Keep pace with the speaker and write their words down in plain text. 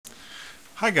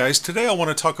Hi guys, today I want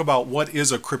to talk about what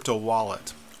is a crypto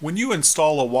wallet. When you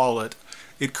install a wallet,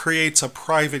 it creates a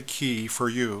private key for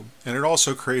you, and it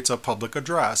also creates a public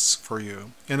address for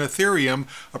you. In Ethereum,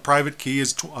 a private key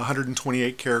is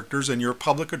 128 characters and your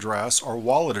public address or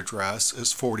wallet address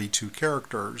is 42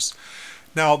 characters.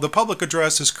 Now, the public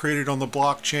address is created on the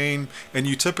blockchain, and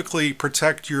you typically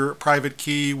protect your private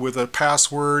key with a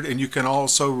password, and you can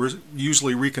also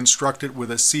usually reconstruct it with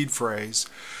a seed phrase.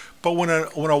 But when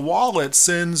a wallet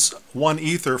sends 1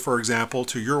 Ether, for example,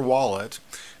 to your wallet,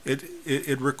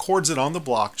 it records it on the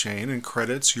blockchain and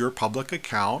credits your public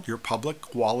account, your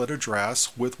public wallet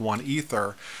address with 1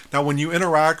 Ether. Now, when you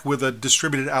interact with a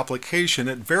distributed application,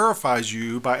 it verifies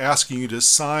you by asking you to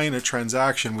sign a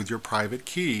transaction with your private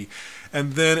key,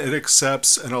 and then it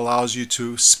accepts and allows you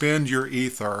to spend your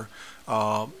Ether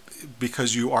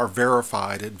because you are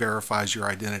verified. It verifies your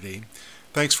identity.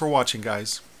 Thanks for watching,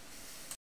 guys.